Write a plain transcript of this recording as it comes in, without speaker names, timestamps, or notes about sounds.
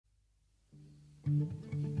Let's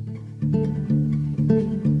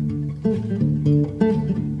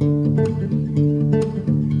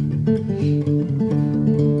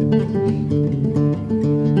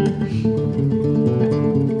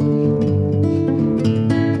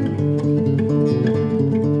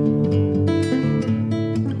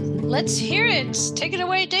hear it. Take it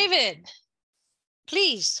away, David.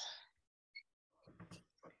 Please.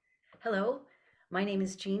 Hello, my name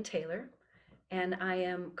is Jean Taylor, and I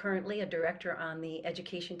am currently a director on the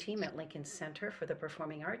education team at Lincoln Center for the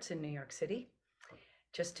Performing Arts in New York City.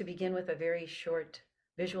 Just to begin with a very short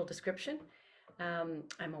visual description,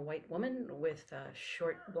 I'm a white woman with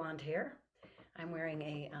short blonde hair. I'm wearing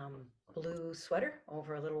a blue sweater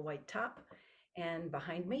over a little white top, and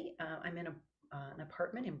behind me, I'm in an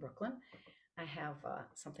apartment in Brooklyn. I have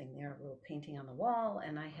something there, a little painting on the wall,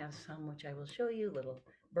 and I have some, which I will show you, little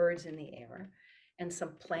birds in the air, and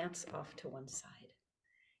some plants off to one side.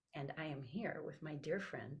 And I am here with my dear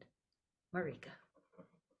friend, Marika.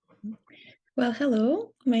 Well,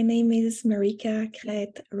 hello, my name is Marika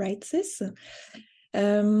Crête-Reize.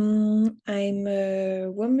 I'm a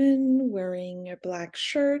woman wearing a black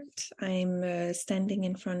shirt. I'm standing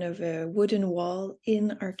in front of a wooden wall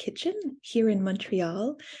in our kitchen here in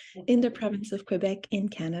Montreal, in the province of Quebec in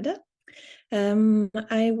Canada.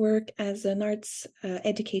 I work as an arts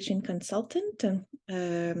education consultant,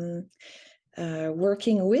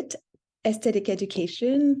 working with aesthetic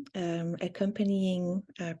education, accompanying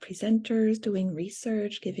presenters, doing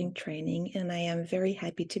research, giving training, and I am very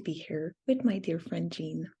happy to be here with my dear friend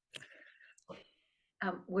Jean.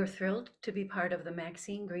 We're thrilled to be part of the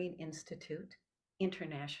Maxine Greene Institute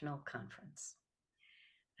International Conference.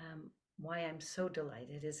 Why I'm so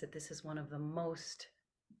delighted is that this is one of the most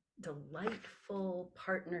delightful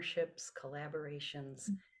partnerships, collaborations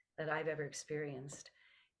that I've ever experienced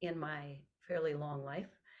in my fairly long life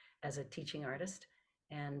as a teaching artist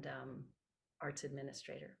and arts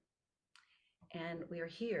administrator. And we are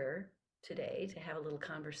here today to have a little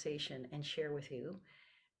conversation and share with you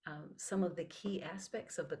some of the key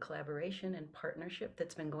aspects of the collaboration and partnership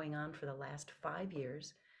that's been going on for the last 5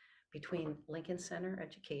 years between Lincoln Center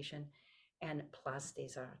Education and Place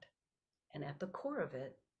des Arts. And at the core of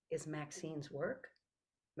it is Maxine's work,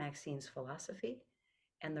 Maxine's philosophy,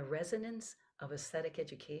 and the resonance of aesthetic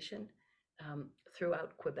education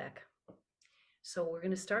throughout Quebec. So we're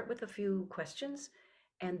going to start with a few questions,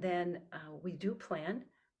 and then we do plan,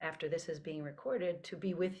 after this is being recorded, to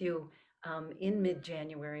be with you in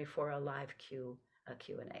mid-January for a live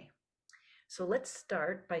Q&A. So let's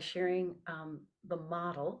start by sharing the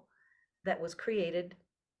model that was created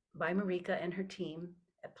by Marika and her team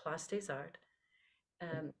at Place des Arts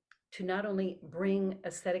to not only bring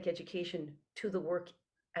aesthetic education to the work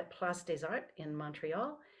at Place des Arts in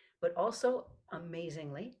Montreal, but also,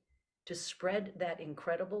 amazingly, to spread that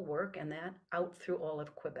incredible work and that out through all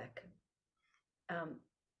of Quebec.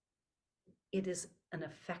 It is an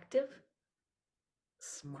effective,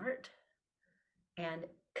 smart, and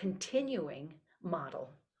continuing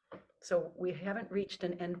model. So we haven't reached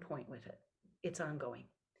an endpoint with it. It's ongoing.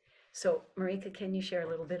 So Marika, can you share a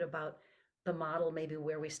little bit about the model, maybe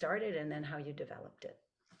where we started and then how you developed it?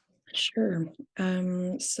 Sure.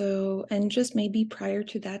 And just maybe prior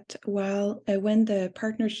to that, when the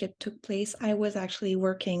partnership took place, I was actually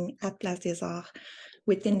working at Place des Arts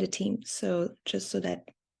within the team. So just so that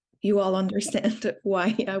you all understand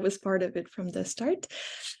why I was part of it from the start.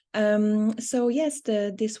 So yes,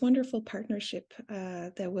 this wonderful partnership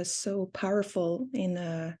that was so powerful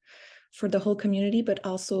for the whole community, but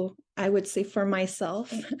also I would say for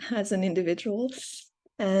myself as an individual.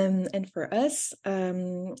 And for us,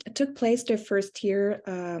 it took place the first year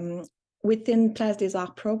within Place des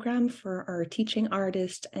Arts program for our teaching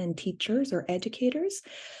artists and teachers or educators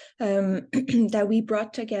that we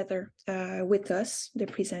brought together with us, the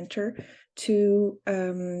presenter, to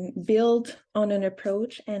build on an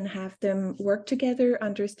approach and have them work together,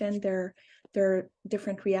 understand their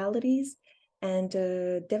different realities, and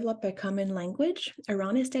develop a common language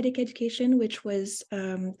around aesthetic education, which was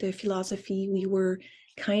the philosophy we were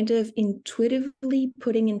kind of intuitively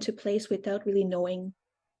putting into place without really knowing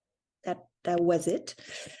that was it.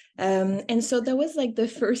 And so that was like the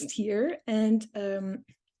first year. And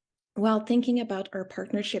while thinking about our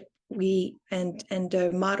partnership, and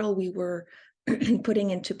the model we were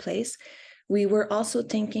putting into place, we were also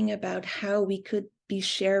thinking about how we could be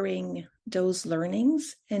sharing those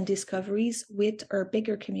learnings and discoveries with our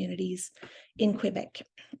bigger communities in Quebec.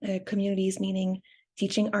 Communities meaning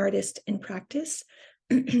teaching artists in practice,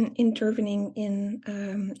 intervening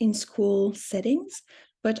in school settings,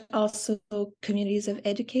 but also communities of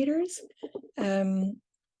educators,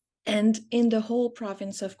 and in the whole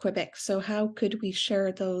province of Quebec. So how could we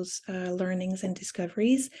share those learnings and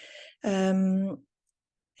discoveries? And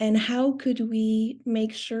how could we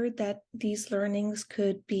make sure that these learnings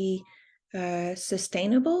could be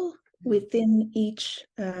sustainable within each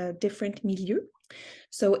different milieu?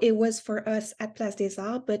 So it was for us at Place des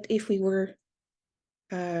Arts, but if we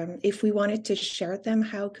wanted to share them,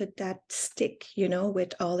 how could that stick,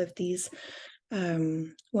 with all of these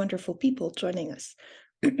wonderful people joining us?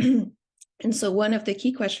 And so one of the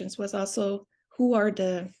key questions was also, who are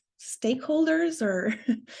the stakeholders, or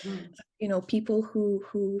people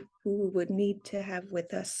who would need to have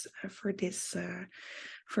with us for this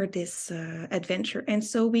adventure. And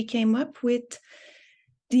so we came up with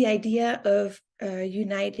the idea of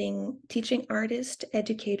uniting teaching artists,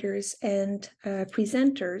 educators, and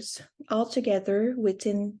presenters all together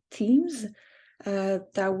within teams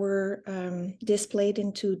that were displayed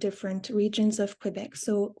into different regions of Quebec.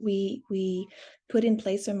 So we put in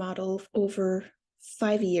place a model over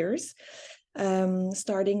 5 years,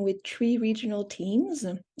 starting with 3 regional teams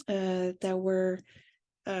that were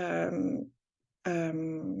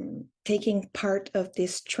taking part of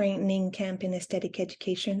this training camp in aesthetic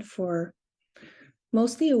education for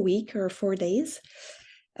mostly a week or 4 days.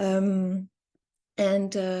 And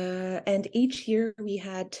each year we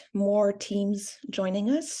had more teams joining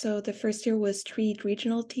us. So the first year was 3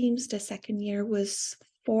 regional teams. The second year was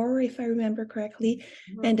 4, if I remember correctly.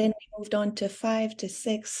 And then we moved on to 5, to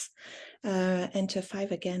 6, and to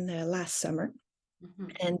 5 again last summer.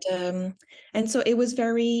 And so it was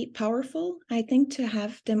very powerful, I think, to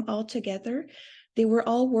have them all together. They were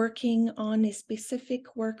all working on a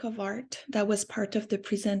specific work of art that was part of the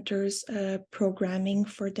presenters' programming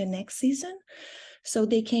for the next season. So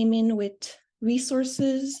they came in with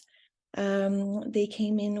resources, they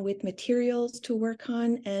came in with materials to work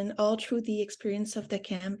on, and all through the experience of the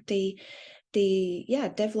camp, they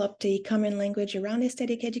developed a common language around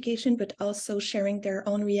aesthetic education, but also sharing their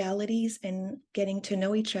own realities and getting to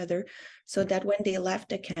know each other, so that when they left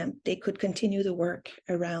the camp, they could continue the work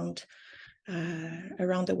around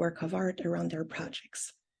the work of art, around their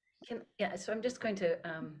projects. So I'm just going to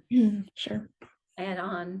sure. add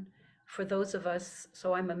on for those of us.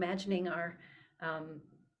 So I'm imagining our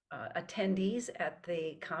attendees at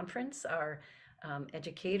the conference are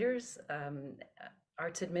educators,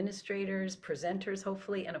 arts administrators, presenters,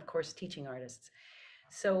 hopefully, and of course, teaching artists.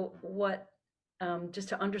 So just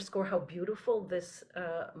to underscore how beautiful this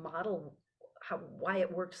model, why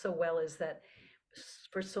it worked so well, is that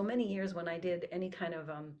for so many years when I did any kind of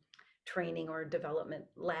training or development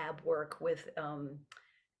lab work with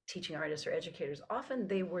teaching artists or educators, often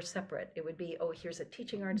they were separate. It would be, oh, here's a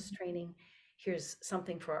teaching artist training, here's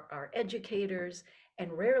something for our educators,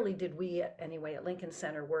 and rarely did we, anyway, at Lincoln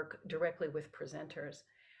Center work directly with presenters.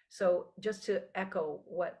 So just to echo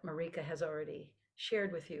what Marika has already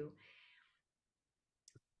shared with you,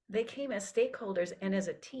 they came as stakeholders and as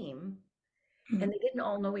a team, and they didn't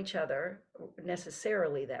all know each other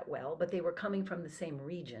necessarily that well, but they were coming from the same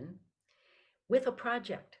region with a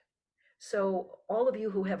project. So all of you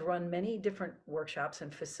who have run many different workshops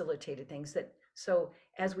and facilitated things, so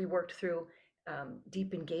as we worked through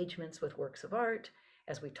deep engagements with works of art,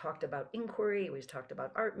 as we talked about inquiry, we talked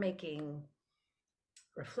about art making,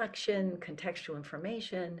 reflection, contextual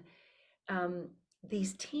information,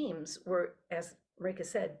 these teams were, as Marika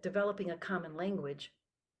said, developing a common language,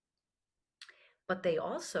 but they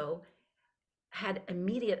also had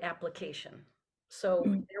immediate application. So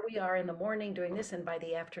there we are in the morning doing this, and by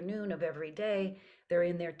the afternoon of every day, they're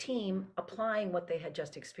in their team applying what they had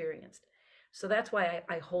just experienced. So that's why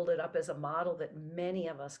I hold it up as a model that many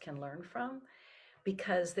of us can learn from,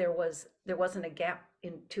 because there wasn't a gap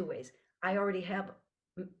in 2 ways. I already have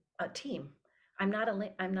a team. I'm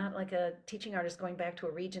not like a teaching artist going back to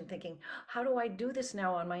a region thinking, how do I do this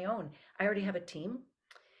now on my own? I already have a team,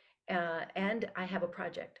 and I have a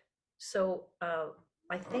project. So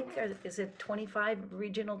I think, is it 25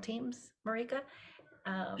 regional teams, Marika?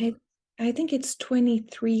 I think it's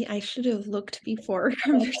 23. I should have looked before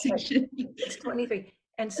conversation. It's 23.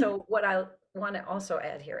 And so what I want to also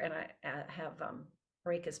add here, and I have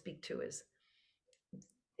Marika speak to, is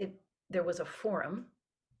there was a forum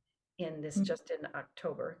in this just in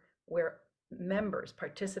October where members,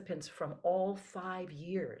 participants from all 5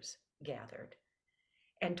 years gathered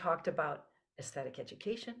and talked about aesthetic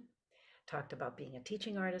education, talked about being a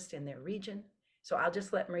teaching artist in their region. So I'll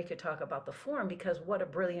just let Marika talk about the forum, because what a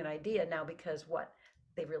brilliant idea now, because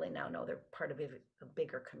they really now know they're part of a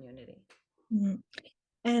bigger community.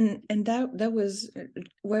 And that was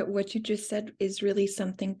what you just said is really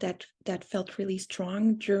something that felt really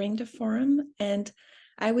strong during the forum. And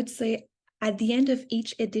I would say at the end of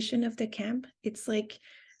each edition of the camp, it's like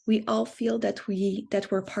we all feel that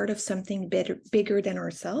we're part of something bigger than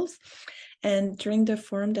ourselves. And during the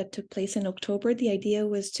forum that took place in October, the idea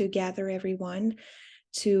was to gather everyone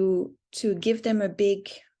to give them a big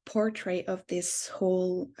portrait of this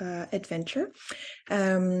whole adventure.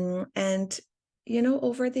 And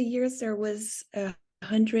over the years, there was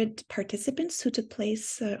 100 participants who took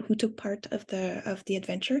part of the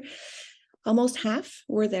adventure. Almost half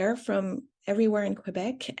were there from everywhere in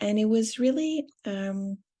Quebec, and it was really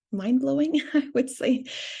mind-blowing, I would say,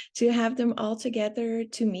 to have them all together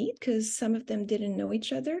to meet, because some of them didn't know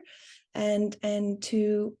each other, and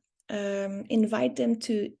to invite them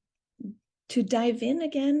to dive in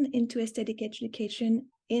again into aesthetic education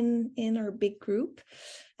in our big group,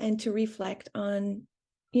 and to reflect on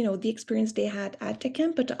the experience they had at the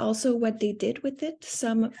camp, but also what they did with it.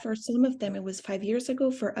 For some of them it was 5 years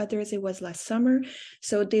ago, for others it was last summer,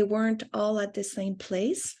 so they weren't all at the same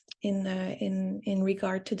place in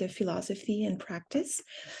regard to the philosophy and practice.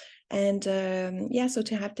 And so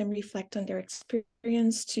to have them reflect on their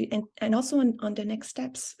experience and also on the next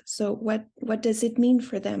steps. So what does it mean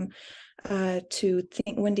for them to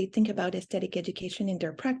think when they think about aesthetic education in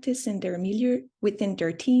their practice, in their milieu, within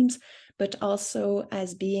their teams, but also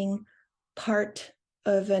as being part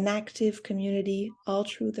of an active community all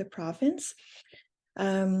through the province.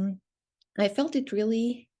 I felt it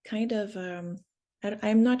really kind of,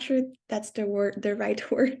 I'm not sure that's the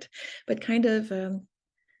right word, but kind of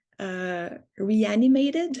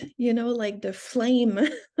reanimated, like the flame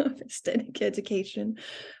of aesthetic education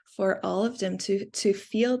for all of them to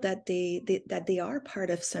feel that they are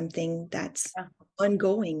part of something that's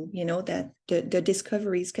ongoing, that the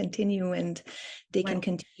discoveries continue, and they can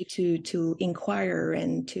continue to inquire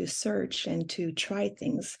and to search and to try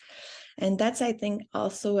things. And that's, I think,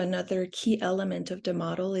 also another key element of the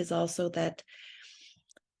model, is also that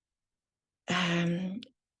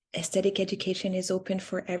aesthetic education is open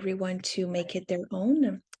for everyone to make it their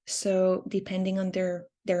own. So depending on their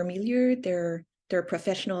milieu, their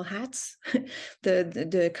professional hats,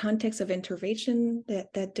 the context of intervention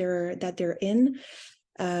that they're in,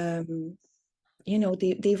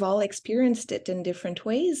 they've all experienced it in different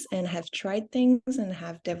ways and have tried things and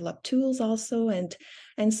have developed tools also.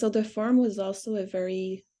 And so the forum was also a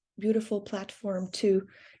very beautiful platform to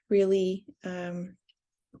really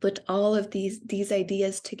put all of these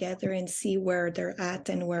ideas together and see where they're at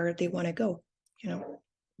and where they want to go.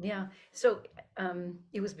 Yeah. So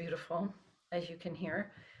it was beautiful, as you can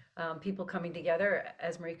hear. People coming together,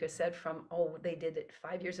 as Marika said, from, they did it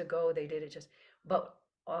 5 years ago, they did it but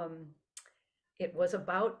it was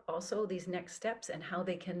about also these next steps and how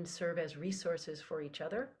they can serve as resources for each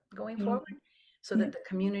other going forward, so that the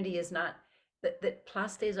community is not, that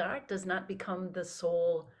Place des Arts does not become the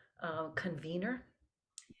sole convener,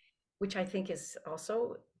 which I think is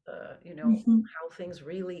also, how things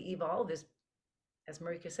really evolve is, as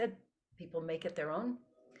Marika said, people make it their own.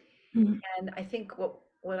 And I think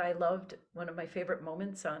what I loved, one of my favorite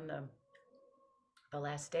moments on the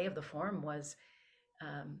last day of the forum was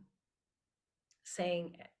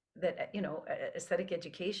saying that aesthetic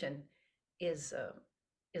education is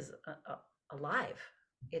alive.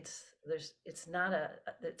 It's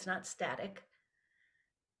not static,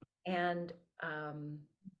 and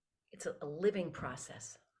it's a living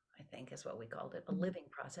process, I think is what we called it, a living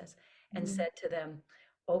process. And said to them,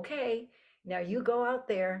 okay, now you go out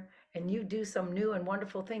there and you do some new and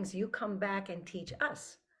wonderful things. You come back and teach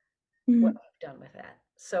us what you've done with that.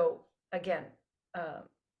 So again,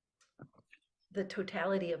 the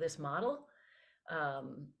totality of this model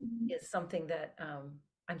is something that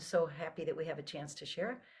I'm so happy that we have a chance to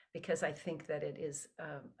share, because I think that it is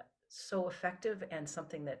so effective and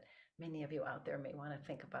something that many of you out there may want to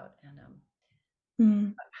think about, and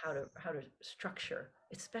how to structure,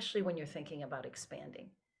 especially when you're thinking about expanding.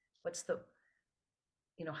 What's the,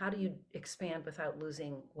 how do you expand without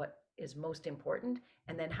losing what is most important?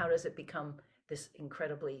 And then how does it become this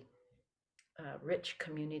incredibly rich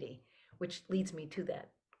community? Which leads me to that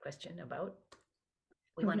question about,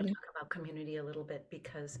 we want to talk about community a little bit,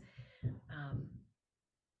 because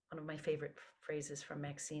one of my favorite phrases from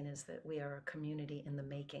Maxine is that we are a community in the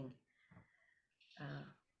making.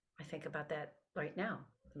 I think about that right now,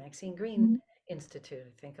 the Maxine Greene Institute.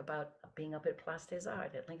 I think about being up at Place des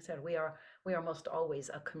Arts at Linkside. We are most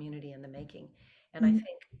always a community in the making. And I think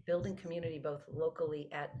building community both locally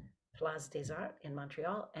at Place des Arts in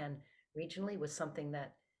Montreal and regionally was something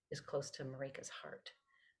that is close to Marika's heart.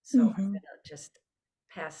 So I'm going to just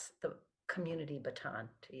pass the community baton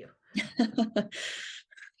to you.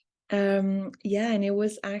 Yeah, and it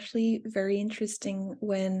was actually very interesting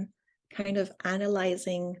when kind of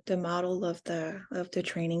analyzing the model of the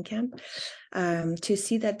training camp, to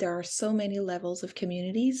see that there are so many levels of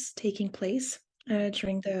communities taking place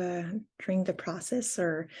during the process,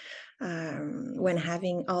 or when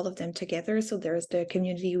having all of them together. So there's the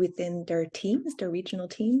community within their teams, their regional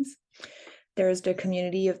teams. There's the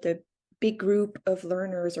community of the big group of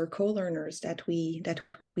learners or co-learners that we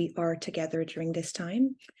are together during this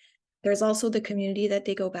time. There's also the community that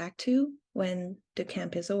they go back to when the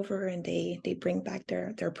camp is over, and they bring back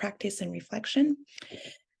their practice and reflection.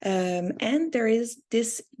 And there is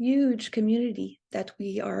this huge community that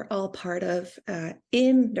we are all part of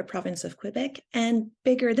in the province of Quebec. And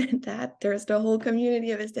bigger than that, there's the whole community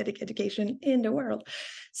of aesthetic education in the world.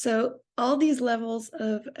 So all these levels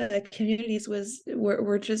of communities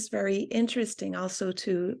were just very interesting also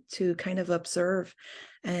to kind of observe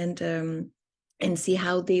and see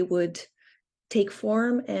how they would take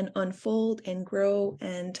form and unfold and grow.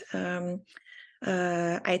 And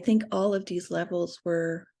I think all of these levels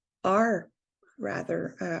are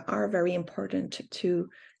very important to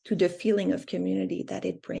the feeling of community that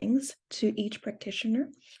it brings to each practitioner.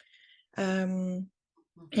 And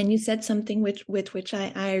you said something with which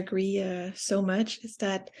I agree so much, is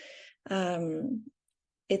that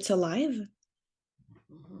it's alive,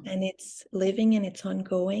 and it's living, and it's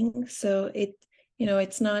ongoing. So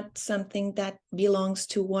it's not something that belongs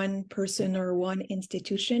to one person or one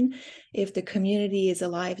institution. If the community is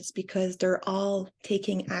alive, it's because they're all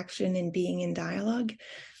taking action and being in dialogue,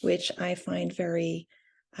 which I find very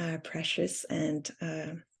precious and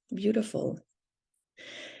beautiful.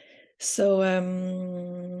 So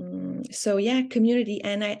yeah, community.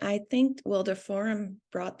 And I think, well, the forum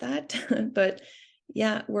brought that, but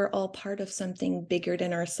yeah, we're all part of something bigger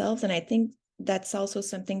than ourselves. And I think that's also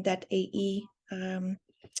something that AE, I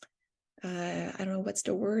don't know what's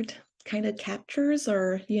the word, kind of captures,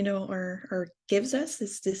 or gives us,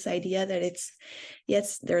 is this idea that it's,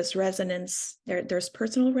 yes, there's resonance, there's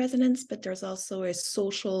personal resonance, but there's also a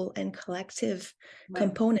social and collective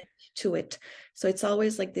component to it. So it's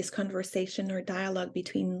always like this conversation or dialogue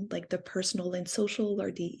between like the personal and social,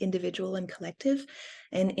 or the individual and collective.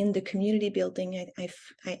 And in the community building,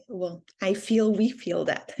 I feel, we feel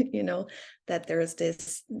that,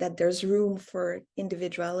 that there's room for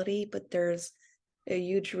individuality, but there's a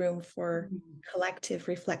huge room for collective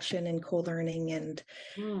reflection and co-learning. And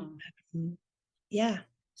yeah.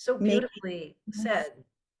 So beautifully said.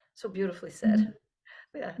 So beautifully said.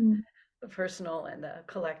 Yeah. The personal and the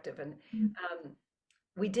collective. And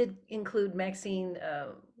we did include Maxine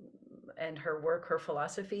and her work, her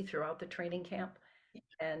philosophy throughout the training camp.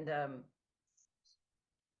 And,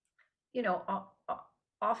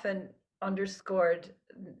 often underscored,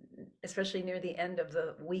 especially near the end of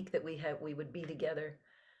the week that we would be together,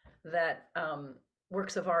 that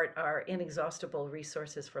works of art are inexhaustible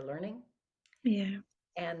resources for learning. Yeah.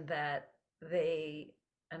 And that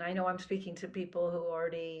and I know I'm speaking to people who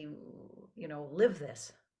already, live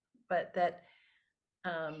this, but that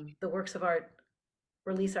the works of art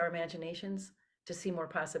release our imaginations to see more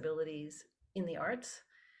possibilities in the arts,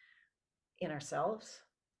 in ourselves,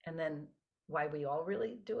 and then why we all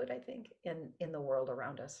really do it, I think, in the world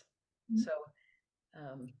around us. So,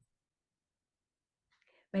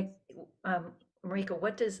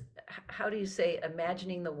 Marika, how do you say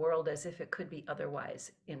imagining the world as if it could be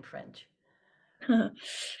otherwise in French?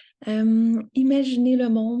 Imaginer le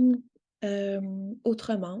monde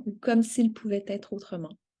autrement, ou comme s'il pouvait être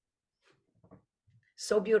autrement.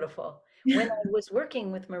 So beautiful. When I was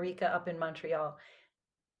working with Marika up in Montreal,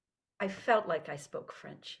 I felt like I spoke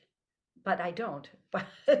French, but I don't. But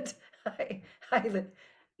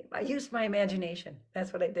I used my imagination.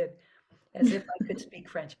 That's what I did, as if I could speak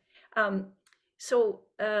French. So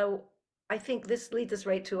I think this leads us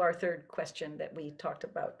right to our third question that we talked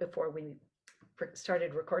about before we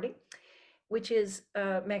started recording, which is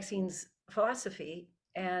Maxine's philosophy,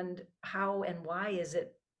 and how and why is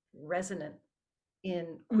it resonant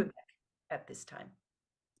in Quebec at this time?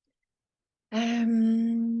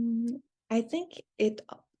 I think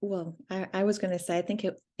I was going to say, I think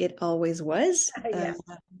it always was. Yeah.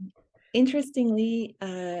 Interestingly,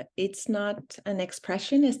 it's not an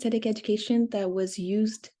expression, aesthetic education, that was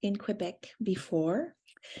used in Quebec before.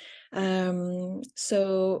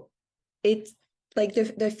 So it's like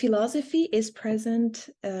the philosophy is present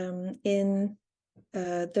in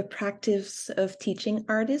the practice of teaching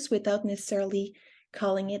artists without necessarily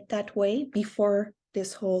calling it that way before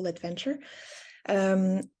this whole adventure.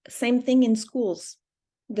 Same thing in schools.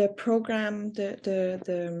 the program,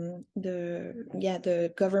 the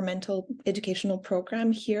governmental educational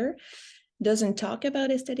program here doesn't talk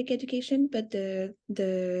about aesthetic education, but the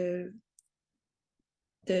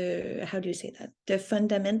how do you say that, the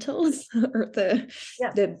fundamentals or the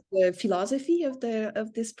philosophy of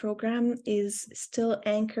this program is still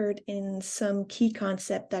anchored in some key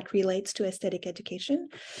concept that relates to aesthetic education.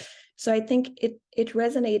 So I think it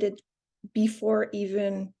resonated before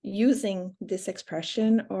even using this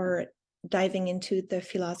expression or diving into the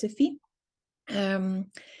philosophy.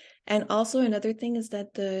 And also another thing is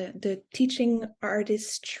that the teaching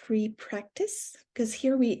artistry practice, because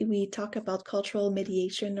here we talk about cultural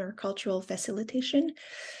mediation or cultural facilitation,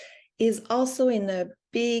 is also in a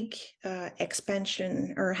big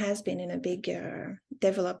expansion, or has been in a big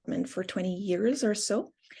development for 20 years or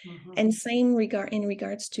so. Mm-hmm. And same in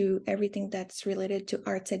regards to everything that's related to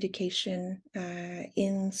arts education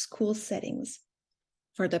in school settings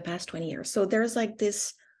for the past 20 years. So there's like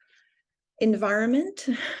this environment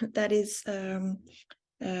that is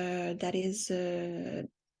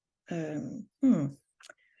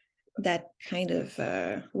that kind of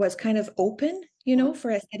was kind of open, you know, for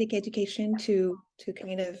aesthetic education to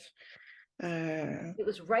kind of it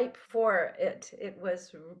was ripe for it. It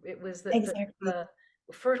was exactly. the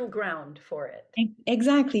fertile ground for it.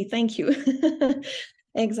 Exactly. Thank you.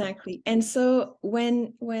 Exactly. And so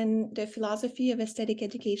when the philosophy of aesthetic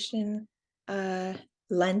education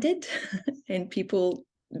landed and people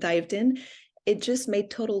dived in, it just made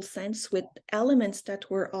total sense with elements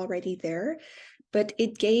that were already there, but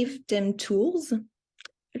it gave them tools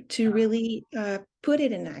to really put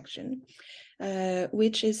it in action,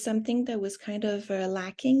 which is something that was kind of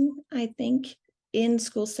lacking, I think, in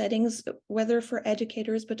school settings, whether for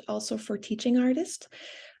educators, but also for teaching artists.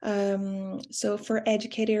 So for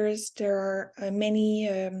educators, there are many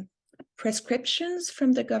prescriptions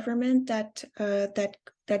from the government that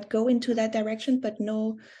go into that direction, but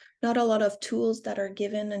not a lot of tools that are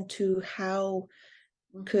given into how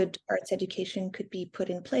could arts education could be put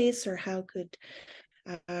in place, or how could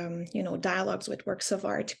dialogues with works of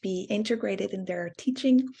art be integrated in their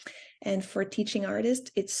teaching. And for teaching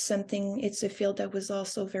artists, it's a field that was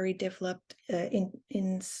also very developed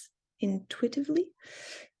intuitively.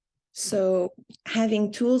 So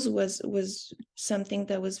having tools was something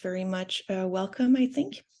that was very much welcome, I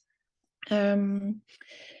think.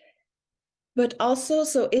 But also,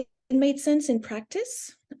 so it made sense in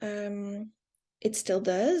practice. It still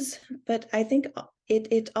does, but I think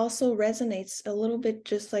it also resonates a little bit,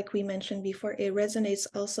 just like we mentioned before. It resonates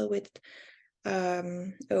also with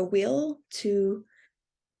a will to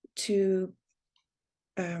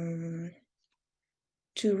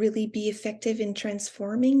really be effective in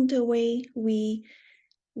transforming the way we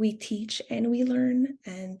teach and we learn,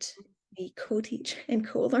 and we co-teach and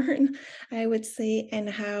co-learn, I would say, and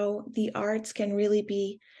how the arts can really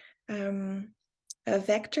be a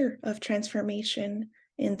vector of transformation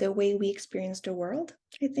in the way we experience the world,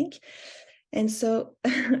 I think. And so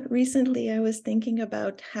recently I was thinking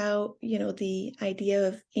about how, the idea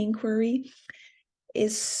of inquiry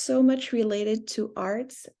is so much related to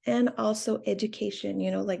arts and also education,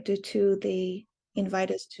 like the two, they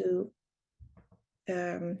invite us to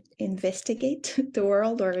investigate the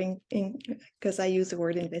world, or because I use the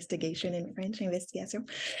word investigation in French, investigation.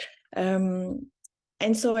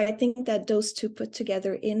 And so I think that those two put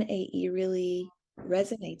together in AE really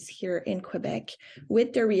resonates here in Quebec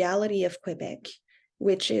with the reality of Quebec,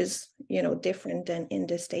 which is, different than in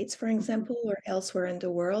the States, for example, or elsewhere in the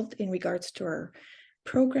world in regards to our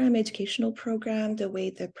educational program, the way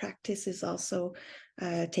the practice is also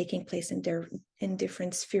taking place in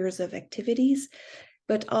different spheres of activities.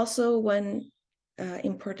 But also one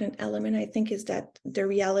important element, I think, is that the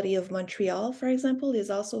reality of Montreal, for example,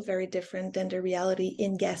 is also very different than the reality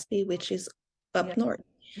in Gaspé, which is up north.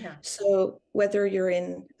 Yeah. So whether you're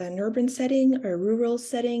in an urban setting or rural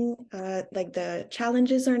setting, like the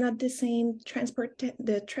challenges are not the same.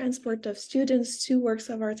 The transport of students to works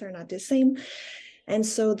of art are not the same. And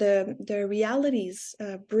so the realities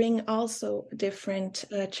bring also different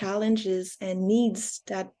challenges and needs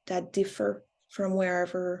that differ from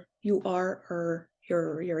wherever you are, or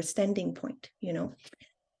your standing point,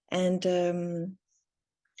 And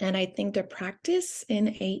I think the practice in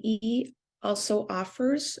AE also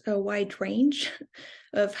offers a wide range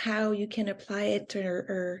of how you can apply it,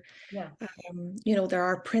 or there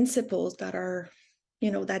are principles that are,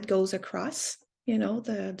 that goes across,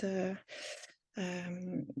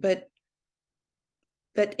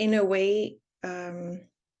 but in a way,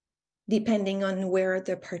 depending on where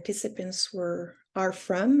the participants are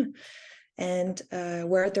from, and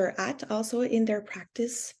where they're at also in their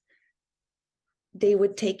practice, they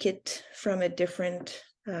would take it from a different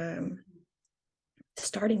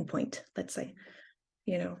starting point, let's say,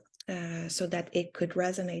 so that it could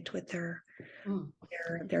resonate with their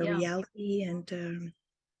Yeah. reality. And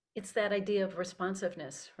It's that idea of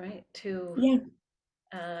responsiveness, right? To yeah.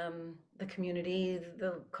 the community,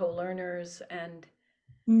 the co-learners, and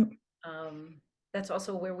Mm. that's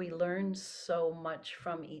also where we learn so much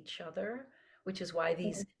from each other, which is why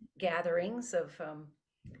these gatherings of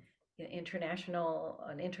an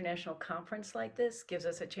international conference like this gives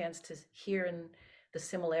us a chance to hear in the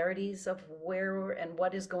similarities of where and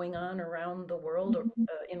what is going on around the world or,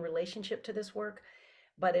 in relationship to this work.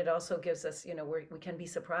 But it also gives us, we can be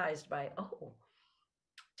surprised by, oh,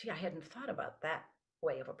 gee, I hadn't thought about that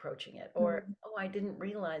way of approaching it, or oh, I didn't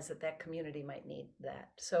realize that that community might need that.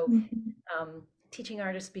 So teaching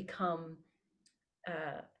artists become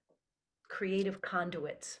creative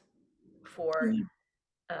conduits for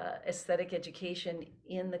aesthetic education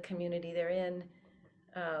in the community they're in,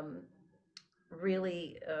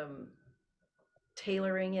 really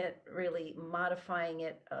tailoring it, really modifying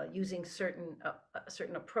it, using a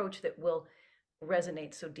certain approach that will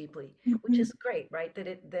resonate so deeply, which is great, right?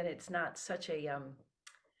 Then it's not such a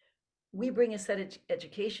we bring aesthetic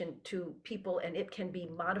education to people and it can be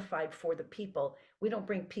modified for the people. We don't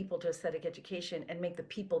bring people to aesthetic education and make the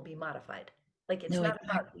people be modified. Like it's No, not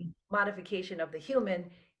about exactly. modification of the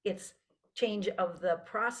human, it's change of the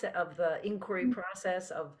process, of the inquiry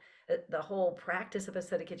process, of the whole practice of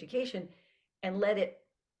aesthetic education, and let it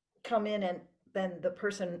come in, and then the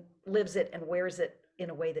person lives it and wears it in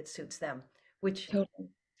a way that suits them, which Totally.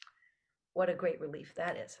 what a great relief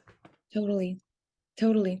that is. Totally.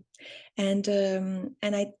 And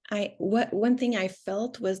one thing I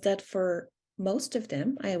felt was that for most of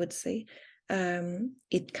them, I would say,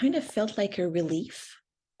 it kind of felt like a relief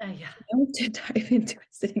to dive into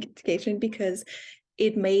aesthetic education, because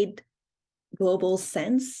it made global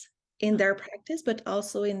sense in their practice, but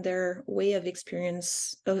also in their way of experiencing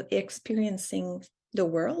the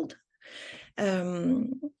world.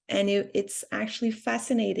 And it's actually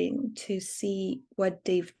fascinating to see what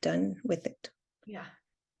they've done with it. Yeah.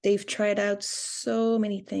 They've tried out so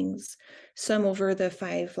many things, some over the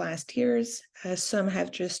 5 last years, some have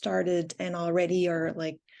just started and already are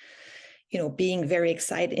like, being very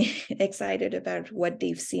excited about what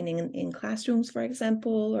they've seen in classrooms, for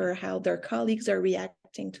example, or how their colleagues are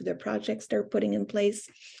reacting to the projects they're putting in place.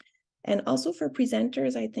 And also for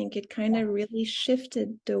presenters, I think it kind of really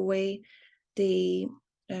shifted the way they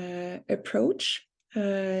approach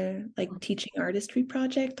like teaching artistry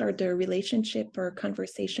project, or the relationship or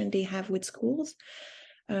conversation they have with schools.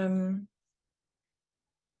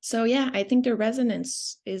 So yeah, I think the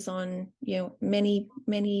resonance is on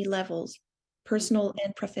many levels, personal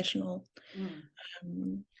and professional.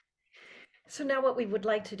 So now what we would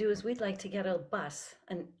like to do is we'd like to get a bus,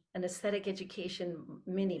 an aesthetic education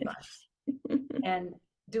minibus, and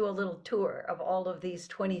do a little tour of all of these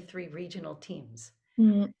 23 regional teams,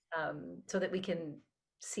 so that we can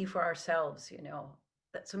see for ourselves,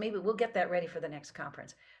 so maybe we'll get that ready for the next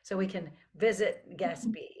conference. So we can visit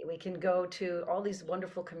Gaspé, we can go to all these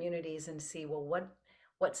wonderful communities and see, well,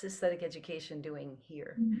 what's aesthetic education doing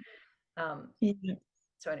here?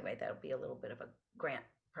 So anyway, that'll be a little bit of a grant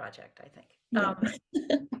project, I think.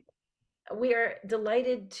 We are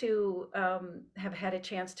delighted to have had a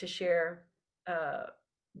chance to share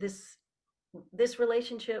this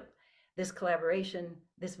relationship, this collaboration,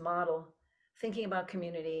 this model, thinking about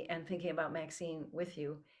community and thinking about Maxine with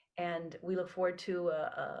you. And we look forward to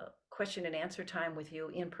a question and answer time with you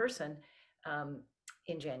in person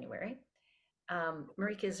in January.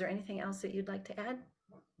 Marika, is there anything else that you'd like to add?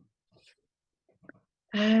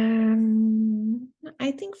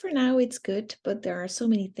 I think for now it's good, but there are so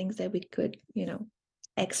many things that we could,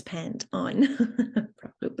 expand on,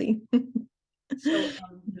 probably. So,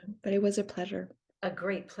 but it was a pleasure. A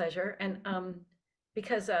great pleasure. And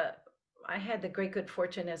because I had the great good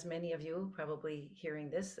fortune, as many of you probably hearing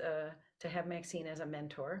this, to have Maxine as a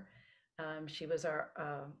mentor. She was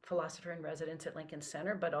our philosopher in residence at Lincoln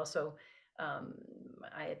Center, but also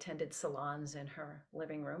I attended salons in her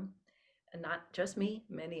living room, and not just me,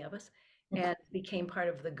 many of us, and became part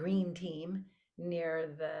of the Greene team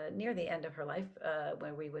near the end of her life,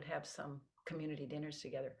 when we would have some community dinners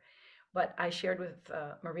together. But I shared with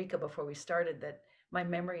Marika before we started that my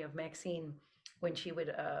memory of Maxine, when she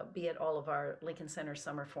would be at all of our Lincoln Center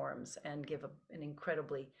summer forums and give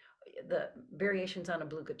the Variations on a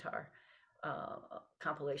Blue Guitar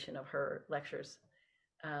compilation of her lectures,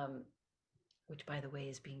 which by the way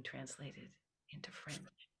is being translated into French.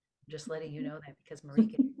 Just letting you know that, because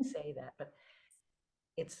Marika didn't say that, but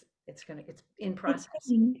it's in process.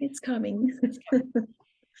 It's coming. It's coming.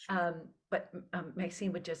 But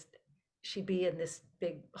Maxine would she'd be in this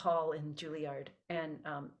big hall in Juilliard and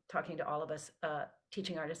talking to all of us,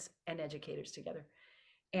 teaching artists and educators together.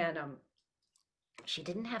 And she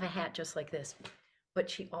didn't have a hat just like this, but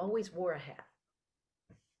she always wore a hat.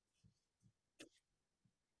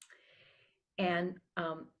 And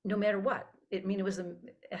no matter what, it was a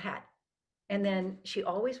hat. And then she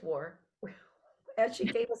always wore, as she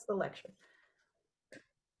gave us the lecture,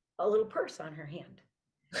 a little purse on her hand.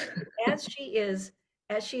 As she is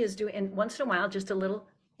doing, and once in a while, just a little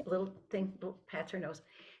thing, pats her nose.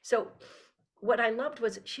 So what I loved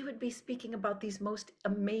was she would be speaking about these most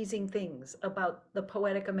amazing things, about the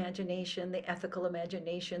poetic imagination, the ethical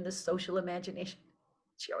imagination, the social imagination.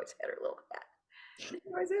 She always had her little hat. She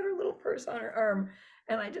always had her little purse on her arm.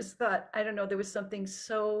 And I just thought, I don't know, there was something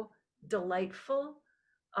so delightful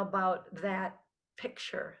about that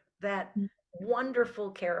picture, that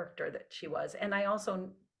wonderful character that she was. And I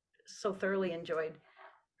also so thoroughly enjoyed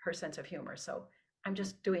her sense of humor. So I'm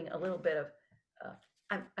just doing a little bit of,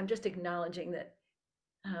 I'm just acknowledging that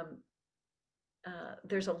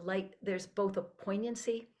there's both a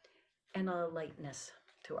poignancy and a lightness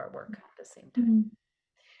to our work at the same time.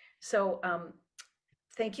 So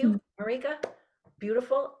thank you, Marika.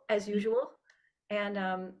 Beautiful as usual.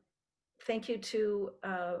 And thank you to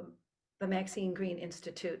the Maxine Greene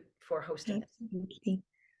Institute for hosting this.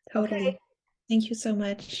 Totally. Okay. Thank you so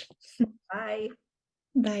much. Bye.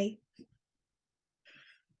 Bye.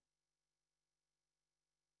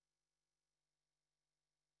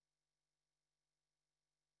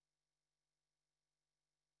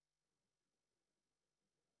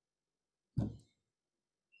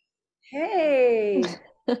 Hey,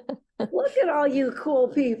 look at all you cool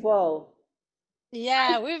people.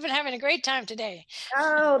 Yeah, we've been having a great time today.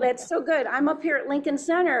 Oh, that's so good. I'm up here at Lincoln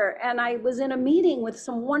Center, and I was in a meeting with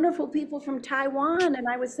some wonderful people from Taiwan, and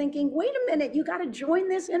I was thinking, wait a minute, you got to join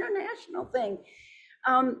this international thing.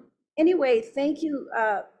 Anyway, thank you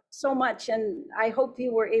so much, and I hope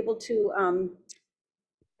you were able to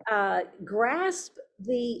grasp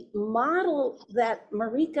the model that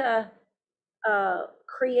Marika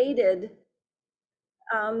created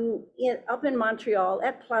up in Montreal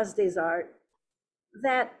at Place des Arts,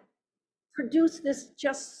 that produced this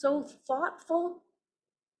just so thoughtful,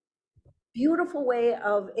 beautiful way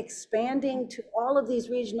of expanding to all of these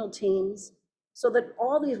regional teams, so that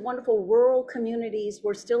all these wonderful rural communities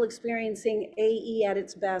were still experiencing AE at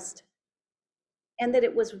its best. And that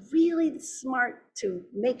it was really smart to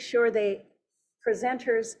make sure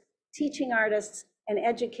presenters, teaching artists, and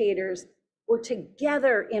educators were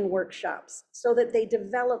together in workshops, so that they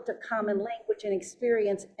developed a common language and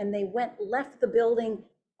experience, and they left the building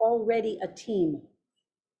already a team.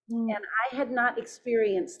 And I had not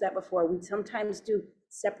experienced that before. We sometimes do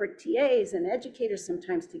separate TAs and educators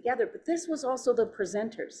sometimes together, but this was also the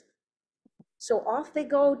presenters. So off they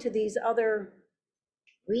go to these other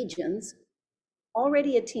regions,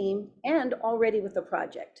 already a team and already with a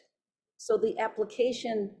project. So the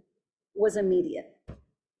application was immediate.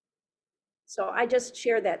 So I just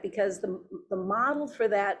share that because the model for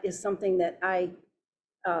that is something that I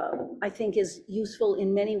think is useful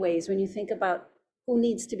in many ways when you think about who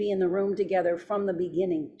needs to be in the room together from the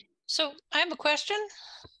beginning. So I have a question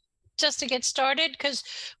just to get started, because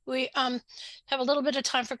we have a little bit of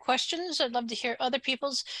time for questions. I'd love to hear other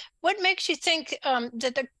people's. What makes you think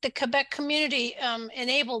that the Quebec community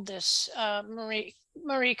enabled this,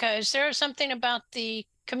 Marika? Is there something about the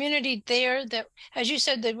community there that, as you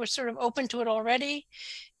said, they were sort of open to it already?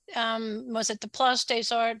 Was it the Place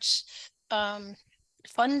des Arts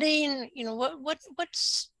funding? You know,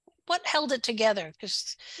 what held it together?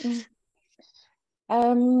 Because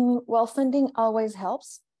well, funding always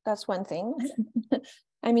helps. That's one thing.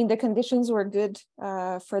 I mean, the conditions were good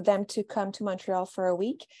for them to come to Montreal for a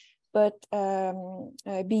week, but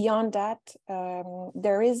beyond that,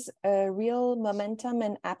 there is a real momentum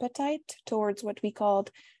and appetite towards what we called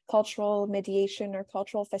cultural mediation or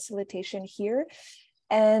cultural facilitation here.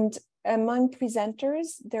 And among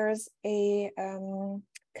presenters, there's a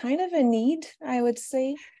kind of a need, I would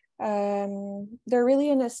say. They're really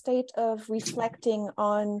in a state of reflecting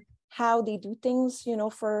on how they do things. You know,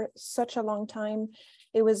 for such a long time,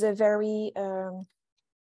 it was a very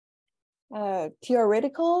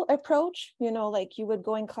theoretical approach. You know, like you would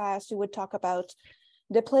go in class, you would talk about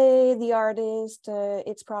the play, the artist,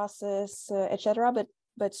 its process, etc.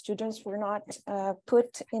 But students were not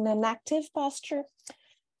put in an active posture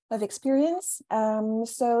of experience.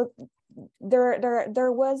 So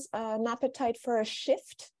there was an appetite for a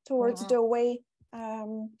shift towards the way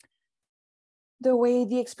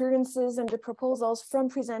the experiences and the proposals from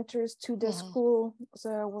presenters to the schools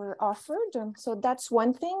were offered. So that's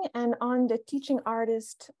one thing. And on the teaching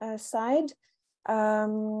artist side,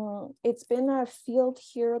 it's been a field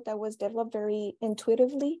here that was developed very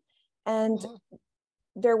intuitively. And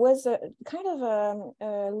there was a kind of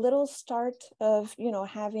a little start of, you know,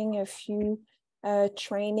 having a few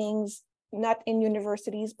trainings, not in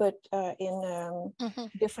universities, but in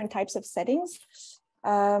different types of settings.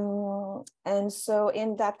 And so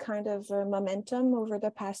in that kind of momentum over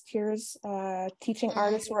the past years, teaching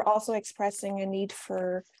artists were also expressing a need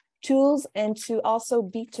for tools and to also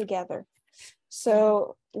be together.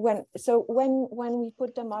 So when we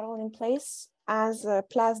put the model in place, as a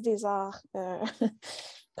Place des Arts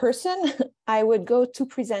person, I would go to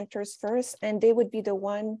presenters first, and they would be the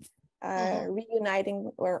one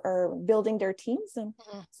reuniting or building their teams, and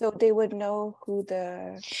so they would know who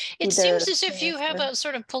the. It seems as if you have a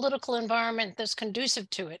sort of political environment that's conducive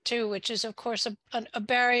to it too, which is of course a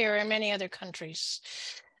barrier in many other countries.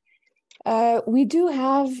 We do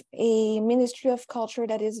have a Ministry of Culture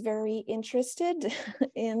that is very interested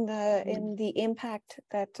in the impact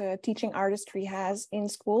that teaching artistry has in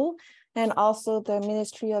school, and also the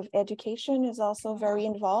Ministry of Education is also very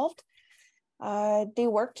involved. They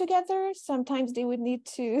work together. Sometimes they would need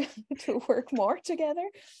to work more together,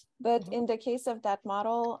 but in the case of that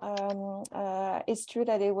model, it's true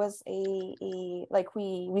that it was like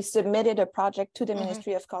we submitted a project to the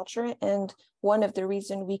Ministry of Culture, and one of the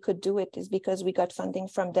reasons we could do it is because we got funding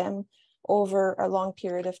from them over a long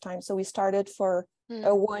period of time. So we started for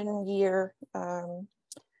a 1 year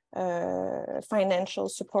financial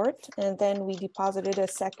support, and then we deposited a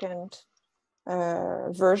second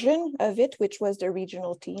version of it, which was the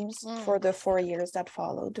regional teams for the 4 years that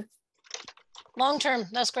followed. Long term,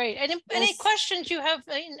 that's great. Any questions you have?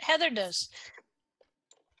 Heather does.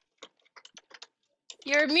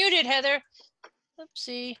 You're muted, Heather.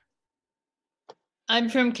 Oopsie. I'm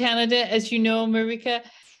from Canada, as you know, Marika.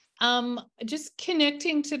 Just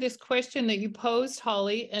connecting to this question that you posed,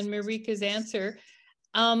 Holly, and Marika's answer.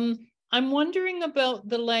 I'm wondering about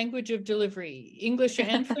the language of delivery, English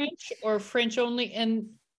and French, or French only.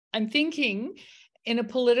 And I'm thinking in a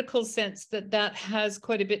political sense that has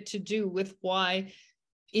quite a bit to do with why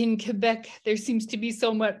in Quebec there seems to be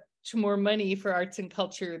so much more money for arts and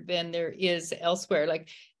culture than there is elsewhere. Like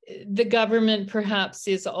the government perhaps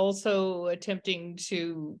is also attempting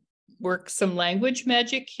to work some language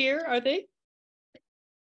magic here, are they?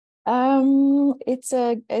 It's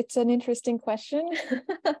an interesting question.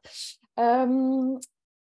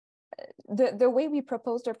 The way we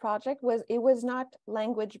proposed our project was not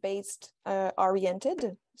language based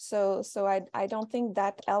oriented. So I don't think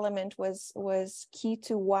that element was key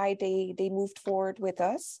to why they moved forward with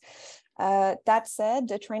us. That said,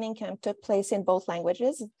 the training camp took place in both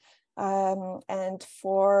languages, and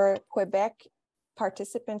for Quebec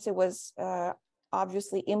participants, it was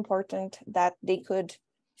obviously important that they could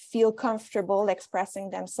feel comfortable expressing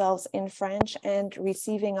themselves in French and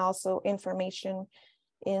receiving also information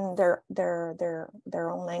in their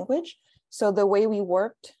own language. So the way we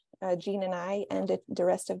worked, Jean and I and the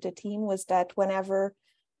rest of the team, was that whenever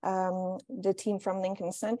the team from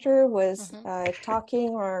Lincoln Center was talking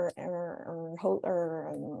or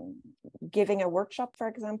giving a workshop, for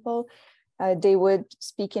example, they would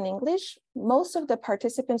speak in English. Most of the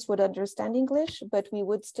participants would understand English, but we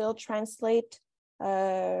would still translate.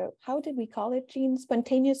 How did we call it, Jean?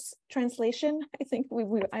 Spontaneous translation, I think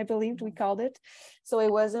I believed we called it. So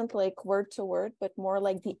it wasn't like word to word, but more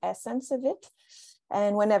like the essence of it.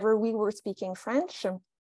 And whenever we were speaking French,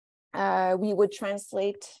 we would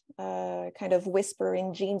translate, kind of whisper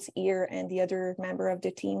in Jean's ear and the other member of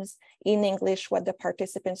the teams in English what the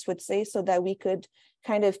participants would say, so that we could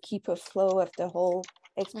kind of keep a flow of the whole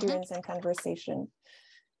experience and conversation.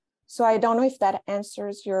 So I don't know if that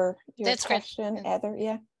answers your question, Heather.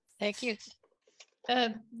 Yeah. Thank you.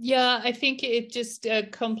 Yeah, I think it just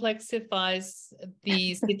complexifies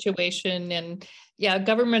the situation, and yeah,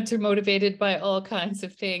 governments are motivated by all kinds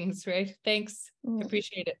of things, right? Thanks,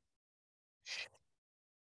 appreciate it.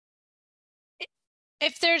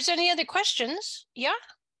 If there's any other questions, yeah.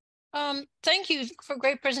 Thank you for a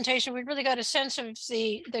great presentation. We really got a sense of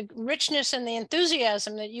the richness and the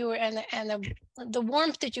enthusiasm that you were, and the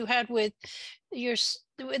warmth that you had with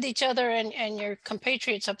each other and your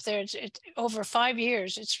compatriots up there. It's over 5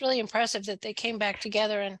 years. It's really impressive that they came back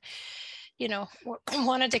together and, you know,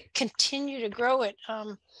 wanted to continue to grow it.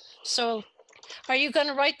 So are you going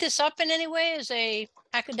to write this up in any way as a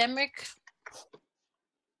academic?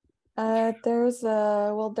 There's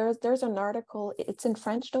there's an article. It's in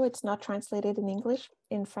French though. It's not translated in English.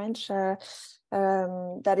 In French,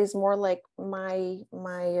 that is more like my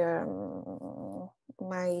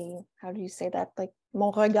how do you say that? Like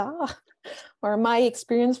mon regard, or my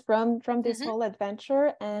experience from this whole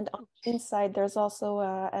adventure. And on the inside, there's also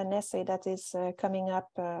an essay that is coming up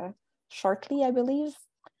shortly, I believe,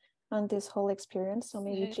 on this whole experience. So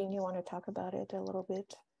maybe Jean, you want to talk about it a little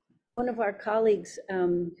bit? One of our colleagues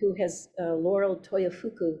who has Laurel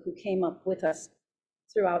Toyofuku, who came up with us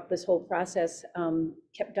throughout this whole process,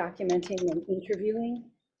 kept documenting and interviewing.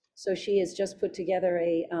 So she has just put together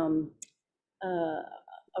a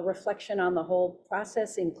reflection on the whole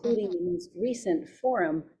process, including the most recent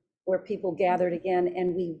forum where people gathered again.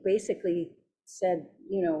 And we basically said,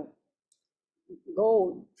 you know,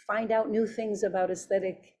 go find out new things about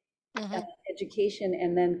aesthetic education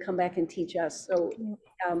and then come back and teach us. So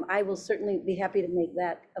I will certainly be happy to make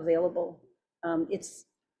that available. It's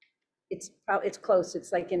close.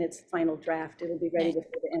 It's like in its final draft. It'll be ready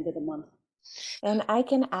before the end of the month. And I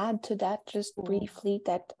can add to that just briefly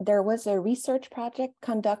that there was a research project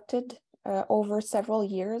conducted over several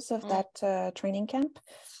years of that training camp.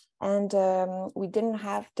 And we didn't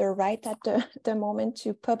have the right at the moment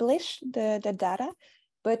to publish the data,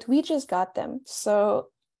 but we just got them. So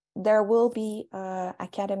there will be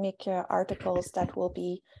academic articles that will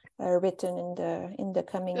be written in the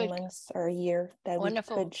coming months or year that we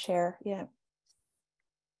could share. Yeah.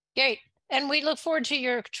 Great. And we look forward to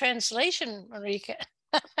your translation, Marika.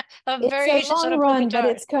 It's a long run, but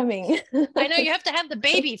it's coming. I know you have to have the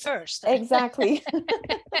baby first. Exactly.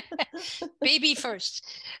 Baby first.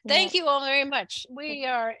 Thank you all very much. We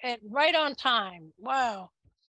are right on time. Wow.